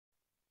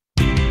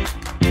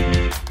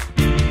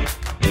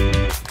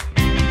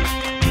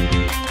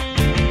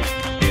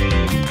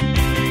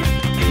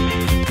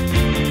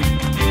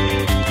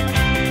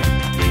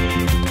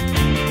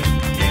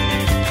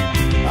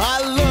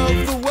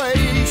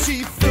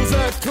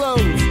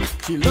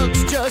She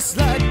looks just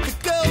like the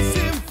girls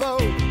in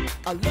Vogue.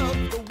 I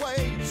love the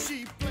way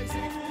she plays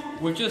it.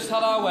 We've just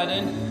had our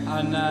wedding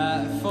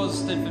and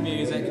FUZZ did the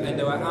music and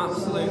they were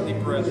absolutely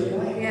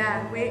brilliant.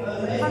 Yeah, we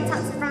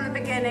contacted from the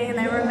beginning and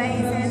they were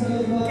amazing.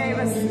 Gave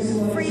us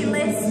a free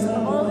list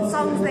of all the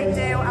songs they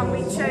do and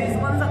we chose the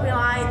ones that we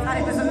liked and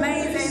it was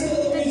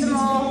amazing. Did them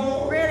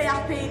all, really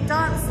happy,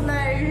 danced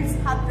loads,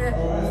 had the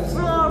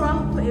floor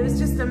up, it was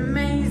just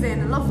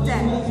amazing, loved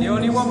it. The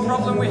only one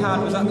problem we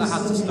had was that they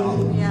had to stop.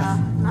 Yeah,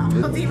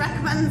 no, would you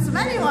recommend to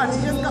anyone?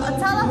 You just got to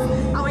tell us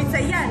and we'd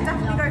say yeah,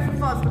 definitely go for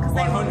FUZZ because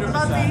they were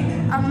bloody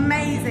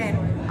amazing.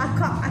 I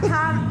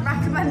can't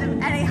recommend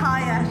them any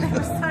higher. They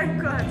were so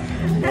good.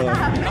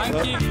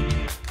 Thank you.